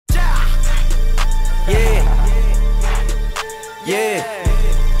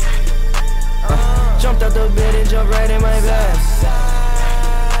out the bed and jumped right in my bag.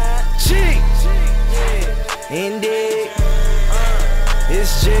 G, indeed,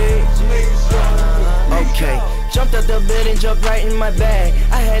 it's G. Okay, jumped out the bed and jumped right in my bag.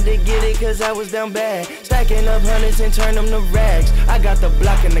 I had to get it cause I was down bad. Stacking up hundreds and turn them to rags. I got the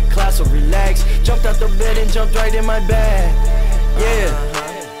block in the closet, so relax. Jumped out the bed and jumped right in my bag.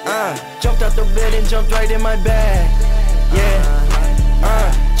 Yeah, jumped out the bed and jumped right in my bag.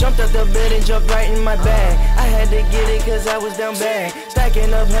 Yeah, jumped out the bed and jumped right in my bag. I had to get it cause I was down bad.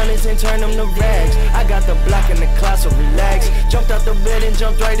 Stacking up hundreds and turn them to rags. I got the block in the closet, so relax. Jumped out the bed and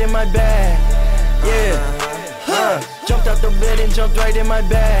jumped right in my bag. Yeah, jumped out the bed and jumped right in my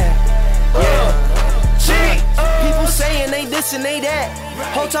bag. Yeah, people saying they this and they that.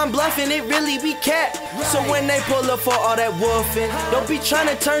 Whole time bluffing, it really be cat. So when they pull up for all that wolfing, don't be trying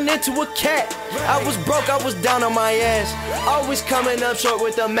to turn into a cat. I was broke, I was down on my ass. Always coming up short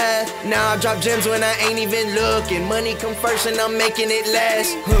with the math. Now I drop gems when I ain't even looking. Money come first and I'm making it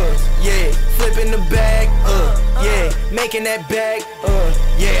last. Yeah, flipping the bag. Yeah, making that bag.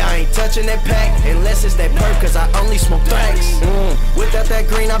 Yeah, I ain't touching that pack unless it's that perk, cause I only smoke tracks. Without that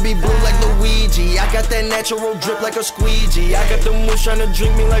green, I be blue like Luigi. I got that natural drip like a squeegee. I got the moose trying to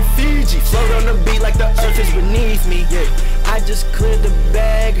drink me like Fiji. Float on the beat like the earth is beneath me. Yeah, I just cleared the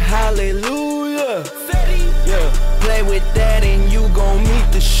bag, hallelujah. Yeah, play with that and you gon'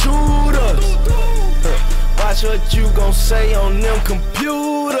 meet the shooters. Watch what you gon' say on them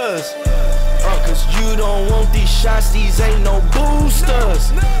computers. Cause you don't want these shots, these ain't no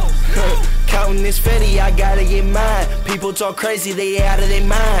boosters. Counting this Fetty, I gotta get mine. People talk crazy, they out of their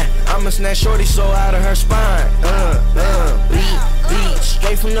mind. I'ma snatch shorty so out of her spine. Beat,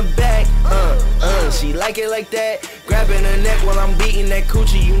 straight from the back. She like it like that. Grabbing her neck while I'm beating that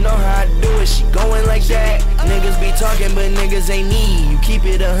coochie. You know how I do it, she going like that. Niggas be talking, but niggas ain't me. You keep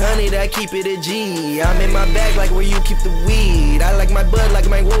it 100, I keep it a G. I'm in my bag like where you keep the weed. I like my bud like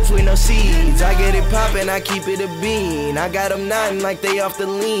my wolves with no seeds. I get it poppin', I keep it a bean. I got them nodding like they off the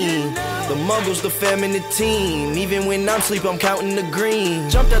lean. The muggles, the fam and the team. Even when I'm sleep, I'm counting the green.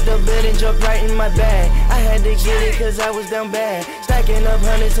 Jumped out the bed and jumped right in my bag. I had to get it cause I was down bad. Stacking up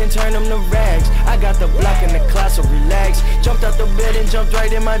hundreds and turn them to rags. I got the block in the closet, so relax. Jumped out the bed and jumped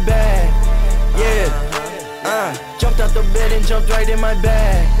right in my bag. Yeah, jumped out the bed and jumped right in my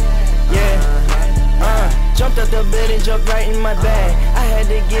bag. Yeah, jumped out the bed and jumped right in my bag. I had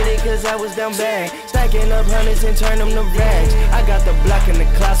to get it cause I was down bad. Stacking up hundreds and turn them to rags. I got the block in the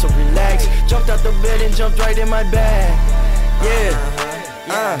closet, so relax. Jumped out the bed and jumped right in my bag.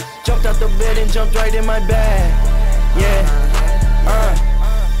 Yeah, jumped out the bed and jumped right in my bag. Yeah,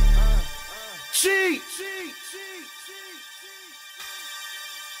 G.